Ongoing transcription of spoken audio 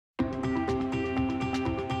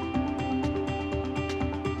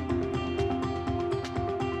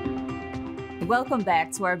Welcome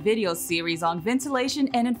back to our video series on ventilation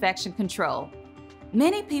and infection control.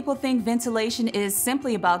 Many people think ventilation is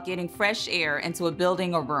simply about getting fresh air into a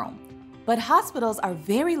building or room. But hospitals are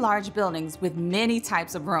very large buildings with many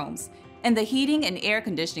types of rooms, and the heating and air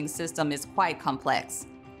conditioning system is quite complex.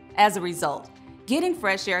 As a result, getting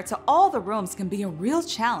fresh air to all the rooms can be a real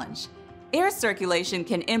challenge. Air circulation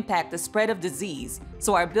can impact the spread of disease,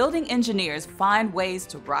 so our building engineers find ways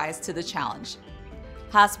to rise to the challenge.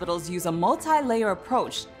 Hospitals use a multi-layer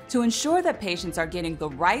approach to ensure that patients are getting the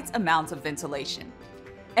right amount of ventilation.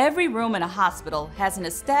 Every room in a hospital has an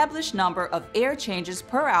established number of air changes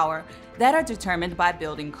per hour that are determined by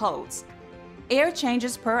building codes. Air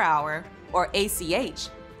changes per hour, or ACH,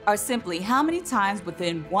 are simply how many times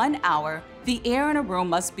within 1 hour the air in a room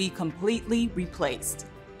must be completely replaced.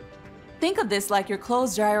 Think of this like your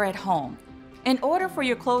clothes dryer at home. In order for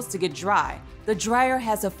your clothes to get dry, the dryer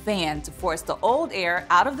has a fan to force the old air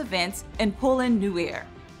out of the vents and pull in new air.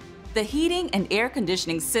 The heating and air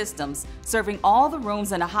conditioning systems serving all the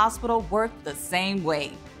rooms in a hospital work the same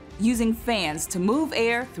way, using fans to move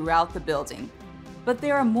air throughout the building. But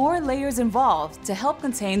there are more layers involved to help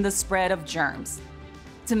contain the spread of germs.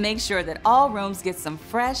 To make sure that all rooms get some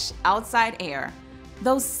fresh outside air,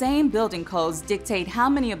 those same building codes dictate how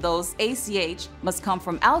many of those ACH must come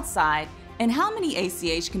from outside and how many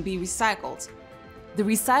ACH can be recycled. The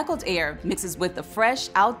recycled air mixes with the fresh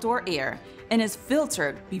outdoor air and is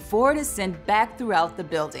filtered before it is sent back throughout the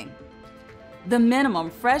building. The minimum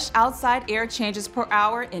fresh outside air changes per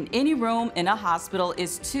hour in any room in a hospital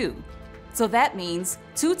is 2. So that means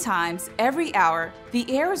 2 times every hour the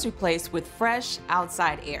air is replaced with fresh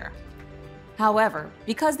outside air. However,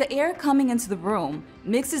 because the air coming into the room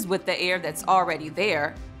mixes with the air that's already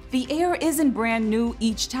there, the air isn't brand new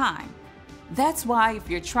each time. That's why if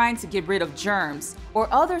you're trying to get rid of germs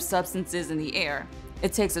or other substances in the air,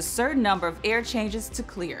 it takes a certain number of air changes to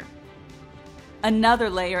clear. Another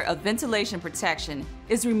layer of ventilation protection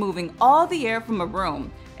is removing all the air from a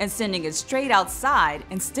room and sending it straight outside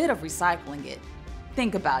instead of recycling it.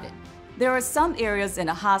 Think about it. There are some areas in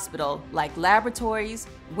a hospital, like laboratories,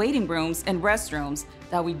 waiting rooms, and restrooms,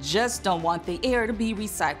 that we just don't want the air to be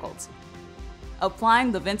recycled.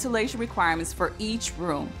 Applying the ventilation requirements for each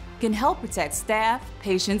room can help protect staff,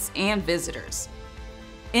 patients, and visitors.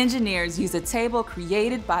 Engineers use a table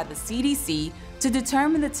created by the CDC to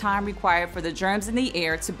determine the time required for the germs in the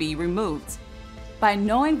air to be removed. By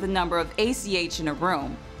knowing the number of ACH in a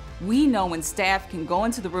room, we know when staff can go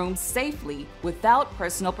into the room safely without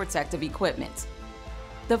personal protective equipment.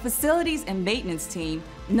 The facilities and maintenance team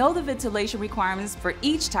know the ventilation requirements for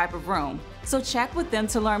each type of room, so check with them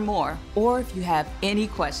to learn more or if you have any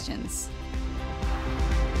questions.